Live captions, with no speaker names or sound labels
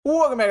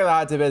Welcome back to the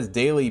Hot Tip Bets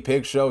Daily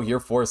Pick Show here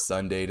for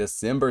Sunday,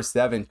 December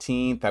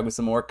 17th. Back with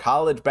some more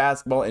college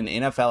basketball and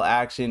NFL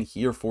action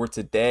here for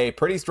today.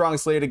 Pretty strong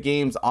slate of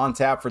games on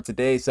tap for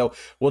today, so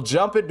we'll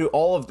jump into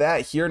all of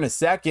that here in a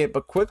second.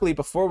 But quickly,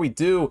 before we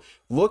do,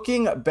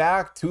 looking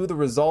back to the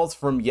results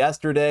from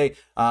yesterday,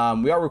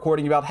 we are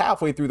recording about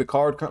halfway through the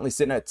card, currently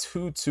sitting at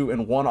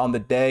 2-2-1 on the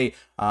day.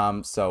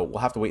 So we'll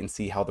have to wait and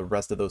see how the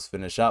rest of those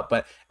finish up.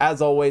 But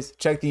as always,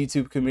 check the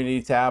YouTube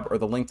community tab or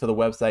the link to the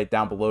website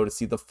down below to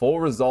see the full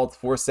results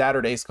for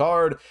Saturday's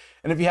card.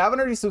 And if you haven't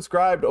already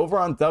subscribed over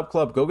on Dub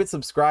Club, go get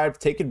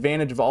subscribed. Take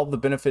advantage of all the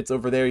benefits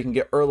over there. You can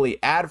get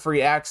early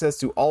ad-free access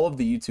to all of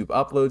the YouTube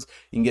uploads.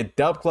 You can get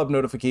Dub Club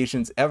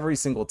notifications every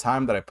single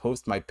time that I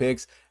post my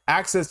picks,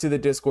 access to the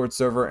Discord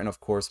server, and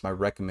of course, my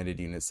recommended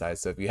unit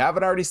size. So if you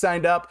haven't already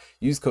signed up,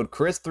 use code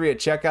Chris3 at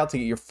checkout to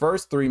get your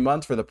first 3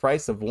 months for the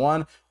price of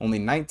one, only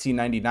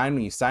 $19.99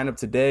 when you sign up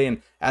today.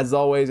 And as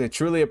always, I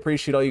truly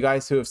appreciate all you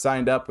guys who have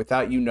signed up.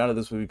 Without you, none of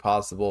this would be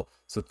possible.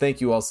 So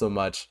thank you all so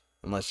much,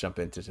 and let's jump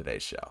into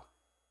today's show.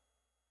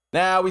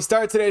 Now, we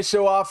start today's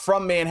show off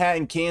from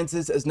Manhattan,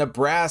 Kansas, as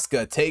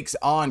Nebraska takes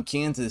on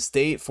Kansas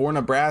State. For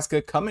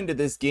Nebraska, coming to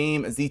this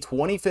game as the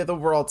 25th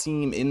overall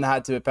team in the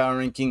Hot Tip Power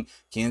Ranking.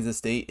 Kansas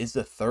State is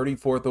the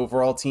 34th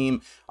overall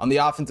team. On the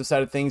offensive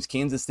side of things,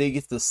 Kansas State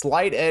gets the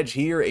slight edge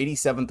here,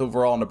 87th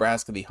overall.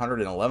 Nebraska, the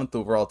 111th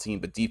overall team,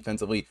 but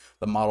defensively,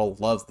 the model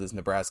loves this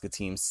Nebraska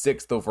team.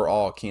 6th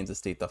overall, Kansas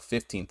State, the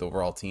 15th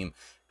overall team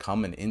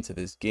coming into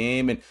this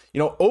game. And,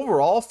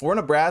 overall for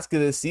Nebraska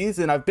this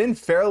season, I've been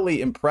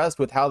fairly impressed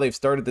with how they've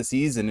started the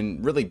season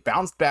and really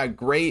bounced back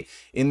great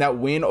in that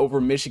win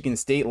over Michigan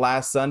State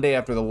last Sunday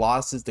after the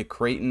losses to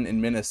Creighton and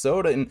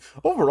Minnesota. And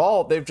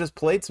overall, they've just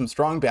played some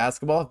strong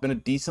basketball, have been a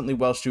decently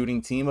well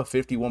shooting team, a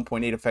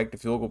 51.8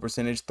 effective field goal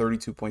percentage,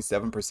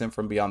 32.7%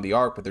 from beyond the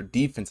arc, but their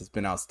defense has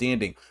been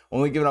outstanding,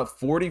 only giving up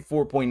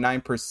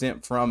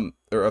 44.9% from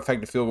or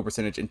effective field goal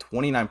percentage and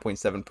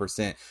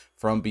 29.7%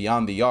 from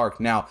beyond the arc.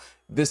 Now,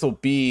 this will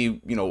be,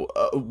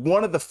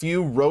 one of the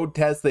few road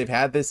tests they've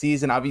had this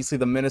season. Obviously,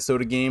 the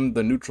Minnesota game,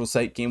 the neutral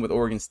site game with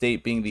Oregon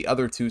State being the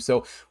other two.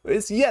 So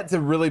it's yet to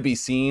really be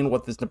seen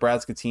what this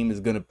Nebraska team is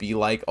going to be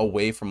like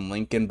away from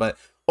Lincoln. But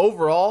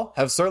overall,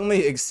 have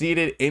certainly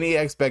exceeded any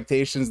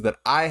expectations that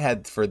I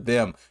had for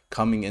them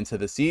coming into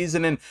the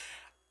season. And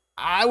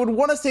I would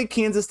want to say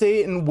Kansas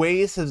State in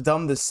ways has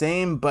done the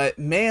same, but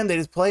man, they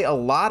just play a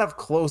lot of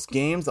close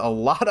games, a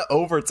lot of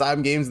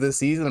overtime games this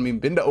season. I mean,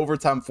 been to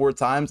overtime 4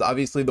 times.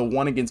 Obviously, the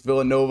one against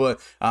Villanova,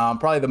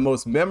 probably the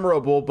most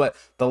memorable, but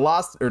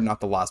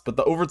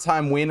the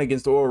overtime win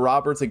against Oral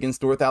Roberts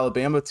against North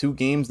Alabama, 2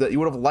 games that you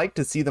would have liked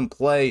to see them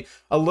play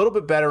a little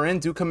bit better in,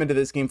 do come into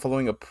this game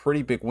following a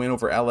pretty big win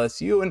over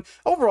LSU. And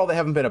overall, they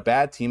haven't been a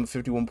bad team,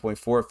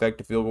 51.4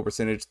 effective field goal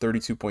percentage,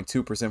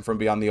 32.2% from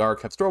beyond the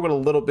arc, have struggled a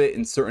little bit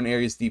in certain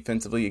areas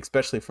defensively,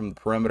 especially from the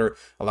perimeter,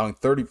 allowing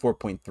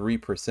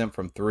 34.3%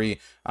 from 3,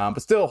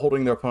 but still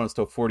holding their opponents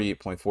to a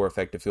 48.4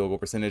 effective field goal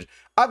percentage.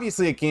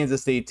 Obviously a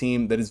Kansas State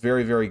team that is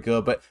very, very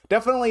good, but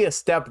definitely a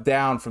step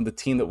down from the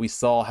team that we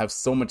saw have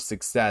so much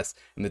success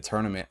in the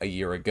tournament a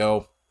year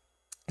ago.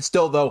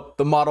 Still, though,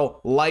 the model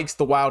likes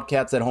the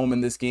Wildcats at home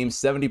in this game,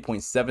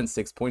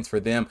 70.76 points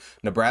for them.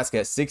 Nebraska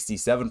at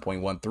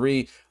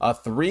 67.13, a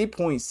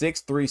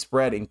 3.63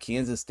 spread in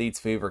Kansas State's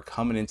favor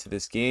coming into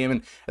this game.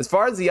 And as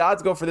far as the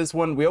odds go for this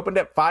one, we opened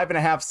at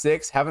 5.5,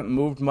 6, haven't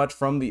moved much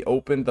from the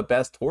open. The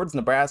best towards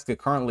Nebraska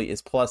currently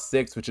is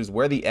 +6, which is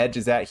where the edge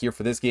is at here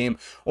for this game.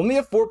 Only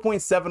a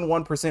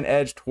 4.71%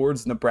 edge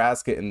towards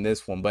Nebraska in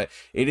this one, but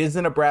it is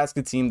a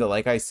Nebraska team that,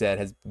 like I said,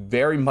 has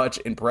very much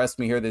impressed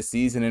me here this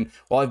season. And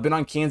while I've been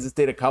on Kansas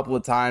State a couple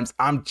of times,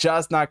 I'm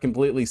just not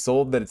completely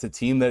sold that it's a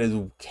team that is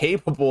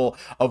capable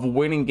of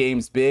winning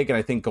games big. And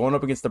I think going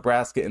up against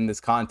Nebraska in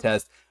this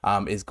contest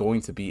is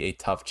going to be a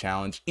tough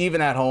challenge.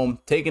 Even at home,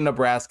 taking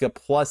Nebraska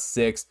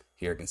 +6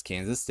 here against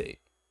Kansas State.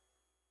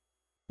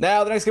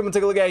 Now, the next game we'll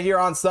take a look at here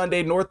on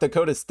Sunday, North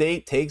Dakota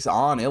State takes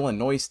on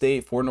Illinois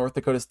State. For North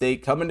Dakota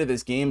State, coming to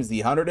this game is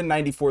the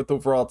 194th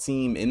overall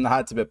team in the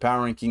Hot Tip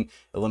Power Ranking.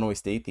 Illinois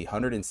State, the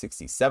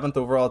 167th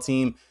overall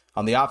team.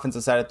 On the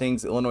offensive side of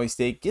things, Illinois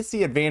State gets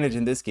the advantage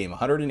in this game,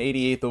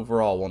 188th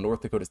overall, while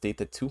North Dakota State,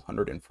 the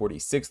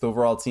 246th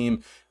overall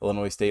team.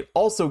 Illinois State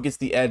also gets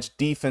the edge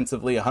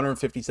defensively,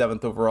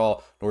 157th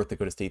overall. North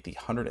Dakota State, the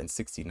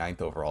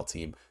 169th overall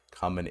team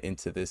coming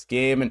into this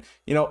game. And,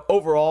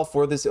 overall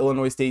for this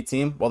Illinois State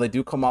team, while they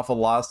do come off a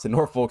loss to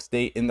Norfolk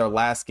State in their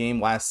last game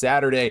last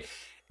Saturday,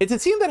 it's a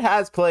team that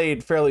has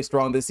played fairly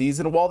strong this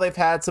season. While they've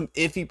had some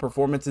iffy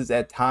performances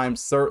at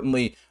times,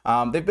 certainly,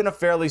 they've been a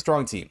fairly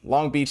strong team.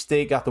 Long Beach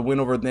State got the win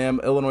over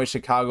them, Illinois,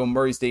 Chicago,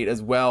 Murray State as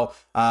well.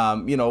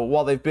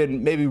 While they've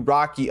been maybe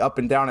rocky up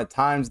and down at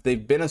times,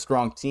 they've been a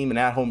strong team, and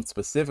at home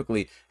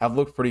specifically have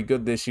looked pretty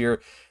good this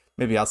year.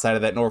 maybe outside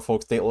of that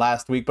Norfolk State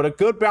last week, but a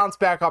good bounce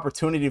back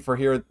opportunity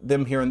for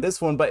them here in this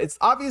one. But it's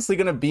obviously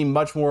going to be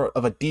much more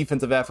of a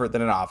defensive effort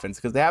than an offense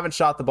because they haven't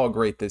shot the ball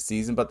great this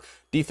season, but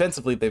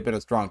defensively they've been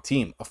a strong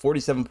team. A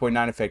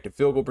 47.9 effective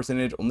field goal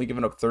percentage, only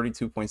giving up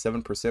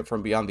 32.7%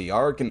 from beyond the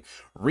arc. And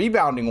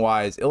rebounding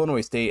wise,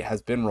 Illinois State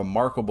has been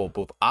remarkable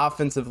both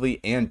offensively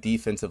and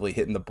defensively,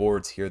 hitting the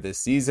boards here this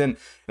season.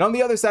 And on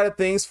the other side of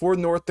things, for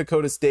North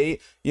Dakota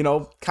State,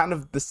 kind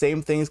of the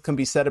same things can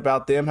be said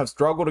about them. Have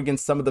struggled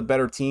against some of the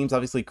better teams,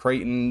 obviously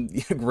Creighton,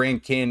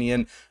 Grand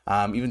Canyon,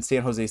 even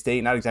San Jose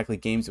State. Not exactly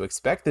games you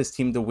expect this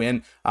team to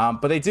win,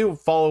 but they do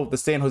follow the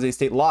San Jose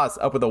State loss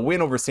up with a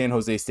win over San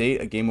Jose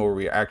State, a game where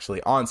we are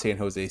actually on San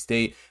Jose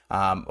State,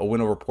 a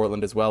win over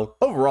Portland as well.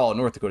 Overall, a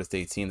North Dakota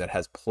State team that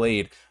has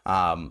played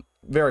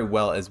very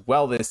well as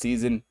well this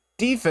season.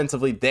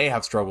 Defensively, they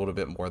have struggled a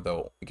bit more,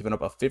 though, giving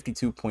up a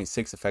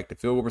 52.6 effective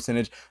field goal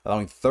percentage,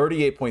 allowing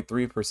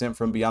 38.3%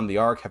 from beyond the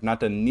arc, have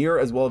not done near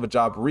as well of a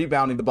job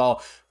rebounding the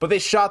ball, but they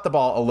shot the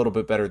ball a little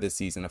bit better this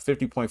season, a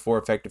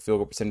 50.4 effective field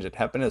goal percentage. It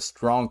have been a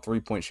strong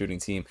three-point shooting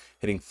team,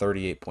 hitting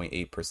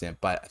 38.8%.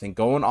 But I think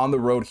going on the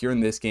road here in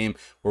this game,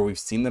 where we've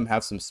seen them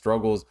have some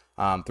struggles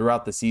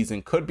throughout the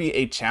season, could be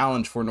a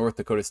challenge for North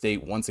Dakota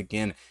State once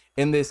again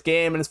in this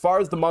game. And as far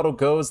as the model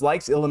goes,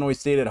 likes Illinois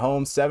State at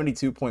home,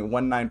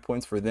 72.19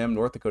 points for them.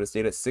 North Dakota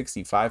State at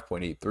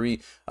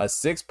 65.83, a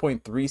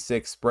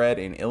 6.36 spread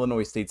in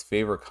Illinois State's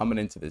favor coming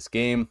into this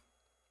game.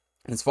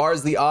 As far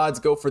as the odds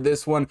go for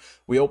this one,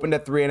 we opened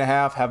at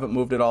 3.5, haven't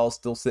moved at all,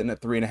 still sitting at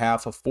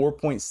 3.5, a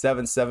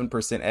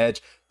 4.77%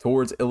 edge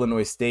towards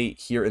Illinois State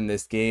here in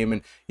this game.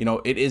 And,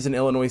 it is an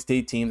Illinois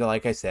State team that,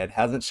 like I said,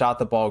 hasn't shot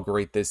the ball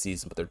great this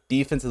season, but their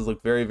defense has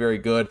looked very, very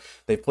good.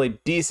 They've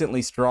played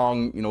decently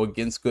strong,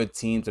 against good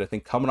teams. And I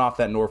think coming off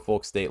that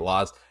Norfolk State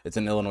loss, it's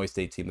an Illinois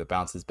State team that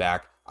bounces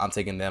back. I'm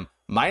taking them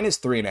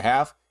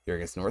 -3.5 here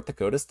against North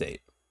Dakota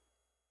State.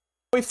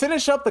 We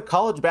finish up the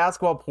college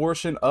basketball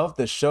portion of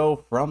the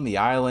show from the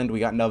island.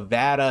 We got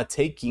Nevada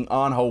taking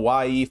on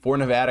Hawaii. For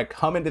Nevada,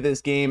 coming to this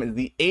game is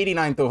the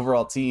 89th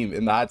overall team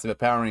in the Hot Tip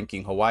Power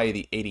Ranking. Hawaii,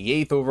 the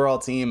 88th overall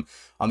team.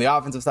 On the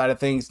offensive side of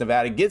things,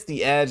 Nevada gets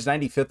the edge,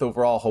 95th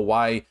overall.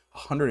 Hawaii,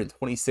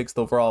 126th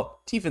overall.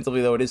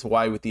 Defensively, though, it is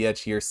Hawaii with the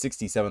edge here,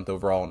 67th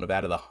overall.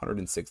 Nevada, the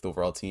 106th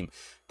overall team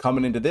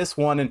coming into this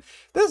one. And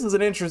this is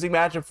an interesting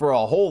matchup for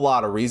a whole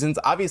lot of reasons.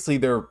 Obviously,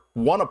 they're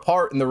one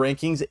apart in the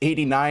rankings,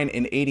 89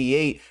 and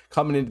 88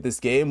 coming into this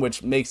game,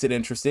 which makes it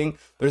interesting.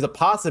 There's a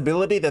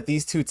possibility that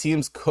these two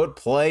teams could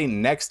play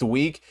next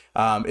week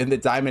in the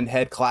Diamond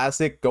Head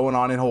Classic going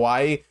on in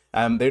Hawaii.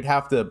 They'd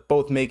have to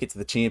both make it to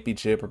the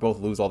championship or both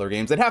lose all their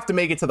games. They'd have to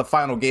make it to the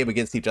final game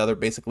against each other,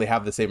 basically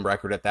have the same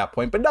record at that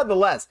point. But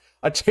nonetheless,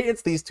 a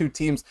chance these two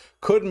teams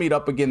could meet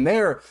up again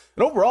there.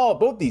 And overall,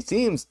 both these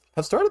teams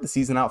have started the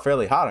season out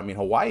fairly hot. I mean,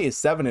 Hawaii is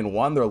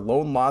 7-1. Their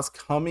lone loss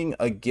coming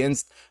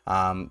against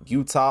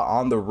Utah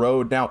on the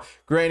road. Now,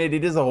 granted,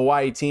 it is a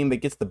Hawaii team that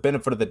gets the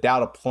benefit of the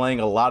doubt of playing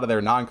a lot of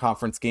their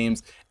non-conference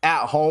games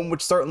at home,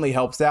 which certainly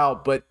helps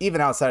out. But even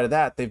outside of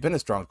that, they've been a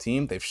strong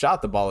team. They've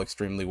shot the ball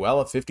extremely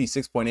well, a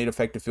 56.8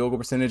 effective field goal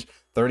percentage,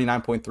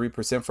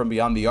 39.3% from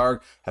beyond the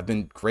arc, have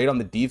been great on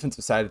the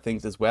defensive side of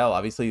things as well.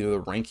 Obviously, the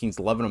rankings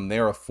loving them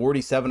there, a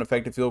 47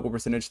 effective field goal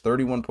percentage,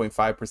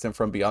 31.5%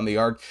 from beyond the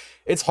arc.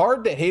 It's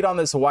hard to hate on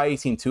this Hawaii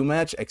team too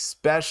much,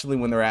 especially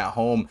when they're at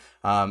home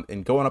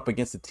and going up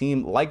against a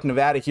team like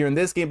Nevada here in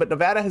this game. But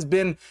Nevada has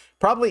been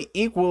probably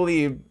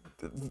equally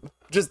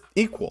just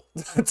equal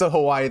to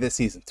Hawaii this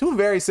season. Two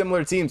very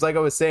similar teams, like I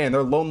was saying.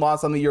 Their lone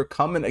loss on the year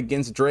coming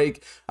against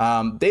Drake.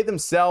 They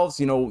themselves,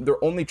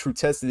 their only true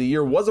test of the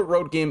year was a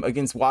road game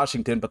against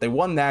Washington, but they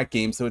won that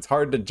game, so it's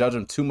hard to judge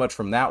them too much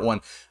from that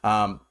one.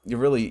 You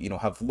really,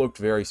 have looked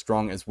very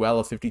strong as well.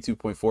 A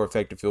 52.4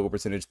 effective field goal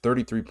percentage,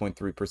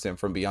 33.3%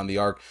 from beyond the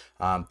arc.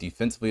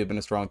 Defensively have been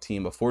a strong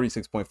team, a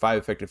 46.5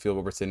 effective field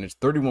goal percentage,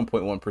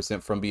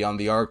 31.1% from beyond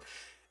the arc.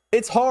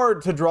 It's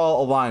hard to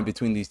draw a line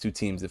between these two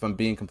teams, if I'm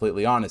being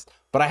completely honest.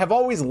 But I have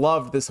always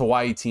loved this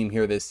Hawaii team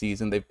here this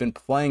season. They've been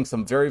playing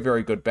some very,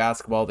 very good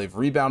basketball. They've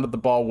rebounded the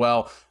ball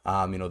well.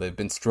 They've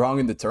been strong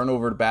in the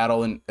turnover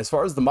battle. And as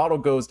far as the model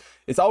goes,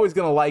 it's always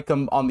going to like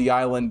them on the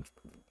island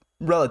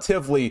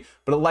relatively,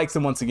 but it likes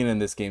them once again in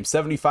this game.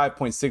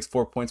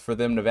 75.64 points for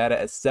them. Nevada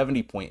at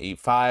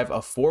 70.85, a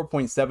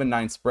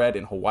 4.79 spread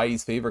in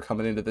Hawaii's favor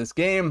coming into this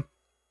game.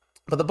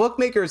 But the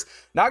bookmakers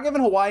not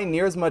giving Hawaii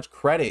near as much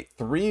credit.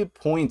 3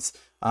 points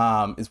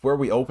is where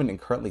we opened and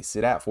currently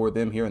sit at for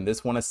them here in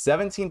this one. A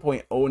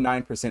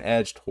 17.09%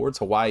 edge towards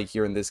Hawaii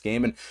here in this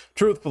game. And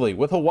truthfully,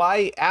 with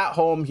Hawaii at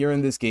home here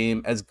in this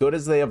game, as good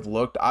as they have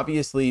looked,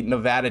 obviously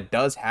Nevada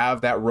does have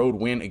that road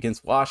win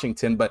against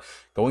Washington, but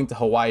going to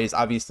Hawaii is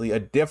obviously a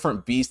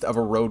different beast of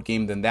a road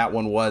game than that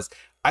one was.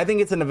 I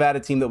think it's a Nevada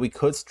team that we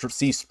could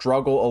see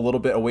struggle a little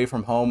bit away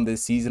from home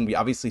this season. We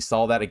obviously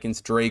saw that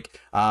against Drake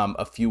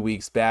a few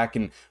weeks back.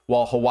 And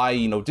while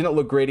Hawaii, didn't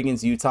look great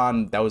against Utah,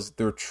 and that was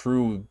their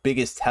true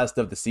biggest test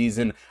of the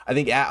season, I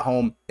think at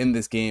home in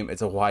this game,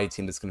 it's a Hawaii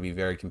team that's going to be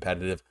very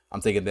competitive.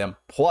 I'm taking them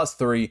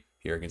 +3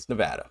 here against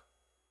Nevada.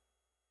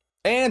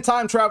 And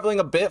time traveling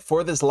a bit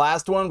for this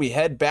last one, we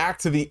head back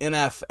to the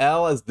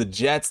NFL as the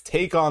Jets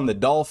take on the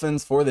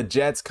Dolphins. For the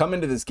Jets, come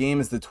into this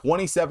game as the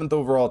 27th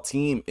overall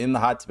team in the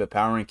Hot Tip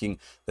Power Ranking.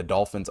 The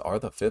Dolphins are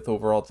the 5th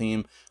overall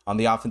team. On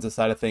the offensive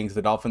side of things,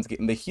 the Dolphins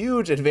getting the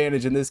huge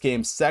advantage in this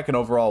game, 2nd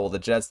overall, while the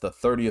Jets the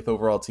 30th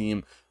overall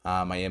team.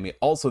 Miami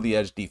also the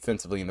edge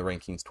defensively in the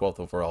rankings,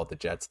 12th overall. The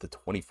Jets the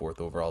 24th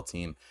overall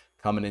team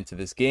coming into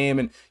this game.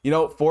 And,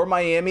 for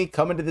Miami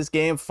coming to this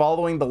game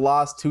following the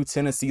loss to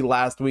Tennessee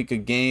last week, a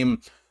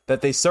game that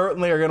they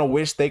certainly are going to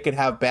wish they could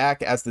have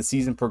back as the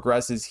season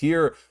progresses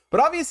here. But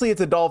obviously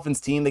it's a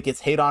Dolphins team that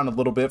gets hate on a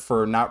little bit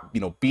for not,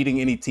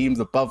 beating any teams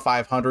above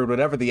 500,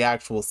 whatever the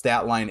actual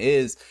stat line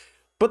is.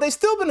 But they've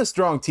still been a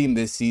strong team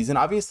this season.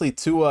 Obviously,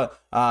 Tua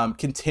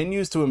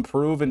continues to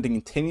improve and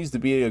continues to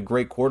be a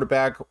great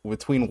quarterback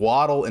between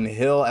Waddle and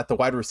Hill at the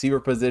wide receiver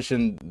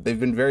position. They've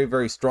been very,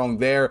 very strong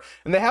there.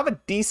 And they have a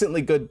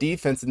decently good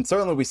defense. And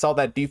certainly we saw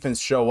that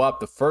defense show up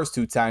the first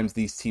 2 times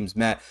these teams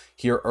met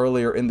here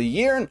earlier in the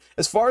year. And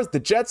as far as the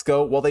Jets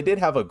go, well, they did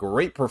have a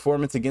great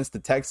performance against the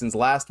Texans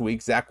last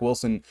week. Zach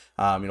Wilson,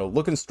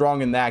 looking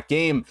strong in that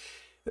game.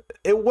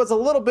 It was a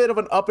little bit of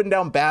an up and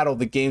down battle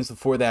the games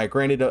before that.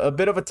 Granted, a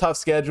bit of a tough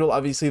schedule.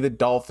 Obviously, the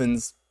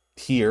Dolphins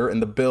here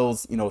and the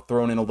Bills,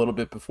 thrown in a little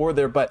bit before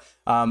there. But,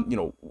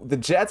 the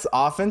Jets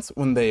offense,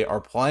 when they are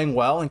playing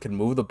well and can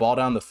move the ball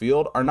down the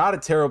field, are not a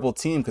terrible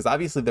team because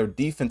obviously their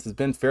defense has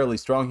been fairly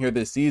strong here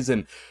this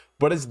season.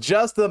 But it's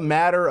just a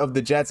matter of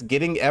the Jets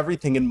getting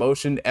everything in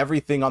motion,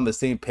 everything on the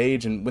same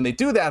page. And when they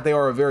do that, they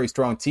are a very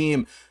strong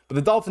team. But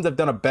the Dolphins have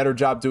done a better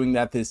job doing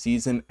that this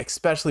season,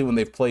 especially when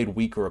they've played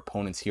weaker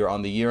opponents here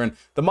on the year. And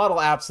the model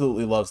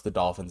absolutely loves the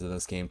Dolphins in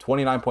this game.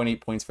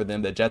 29.8 points for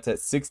them. The Jets at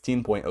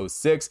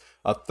 16.06,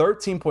 a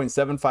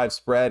 13.75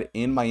 spread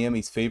in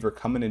Miami's favor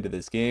coming into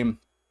this game.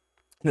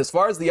 And as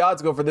far as the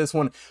odds go for this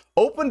one,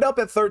 opened up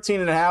at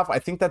 13.5. I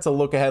think that's a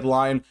look-ahead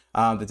line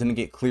that didn't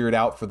get cleared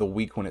out for the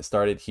week when it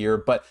started here.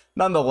 But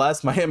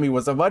nonetheless, Miami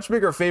was a much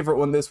bigger favorite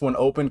when this one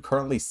opened,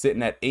 currently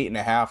sitting at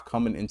 8.5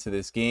 coming into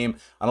this game.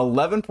 An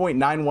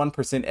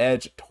 11.91%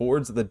 edge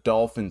towards the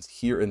Dolphins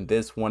here in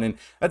this one. And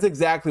that's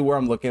exactly where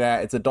I'm looking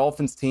at. It's a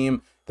Dolphins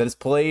team that has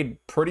played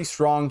pretty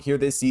strong here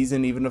this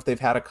season, even if they've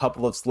had a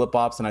couple of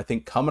slip-ups. And I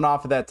think coming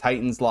off of that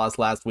Titans loss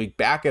last week,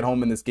 back at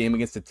home in this game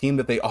against a team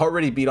that they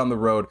already beat on the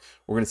road,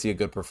 we're going to see a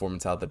good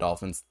performance out of the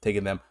Dolphins,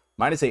 taking them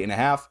minus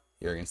 8.5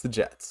 here against the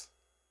Jets.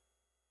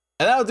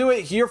 And that'll do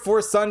it here for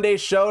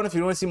Sunday's show. And if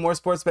you want to see more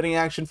sports betting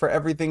action for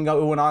everything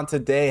going on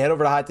today, head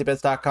over to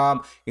hottipbets.com.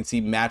 You can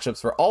see matchups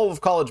for all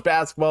of college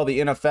basketball, the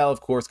NFL, of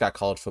course, got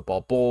college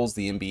football bowls,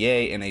 the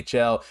NBA,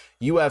 NHL,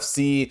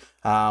 UFC,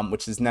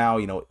 which is now,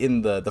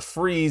 in the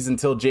freeze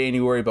until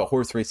January, but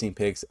horse racing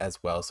picks as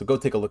well. So go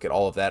take a look at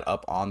all of that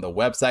up on the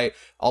website.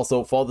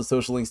 Also, follow the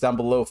social links down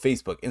below: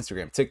 Facebook,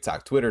 Instagram,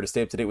 TikTok, Twitter, to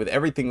stay up to date with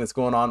everything that's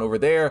going on over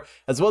there.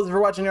 As well as if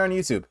you're watching here on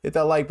YouTube, hit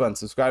that like button,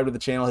 subscribe to the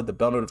channel, hit the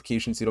bell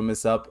notification so you don't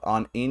miss up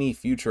on any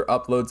future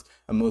uploads.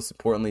 And most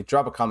importantly,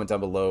 drop a comment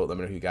down below. Let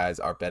me know who you guys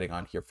are betting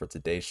on here for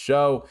today's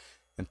show.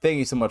 And thank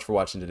you so much for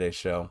watching today's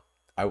show.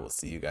 I will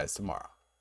see you guys tomorrow.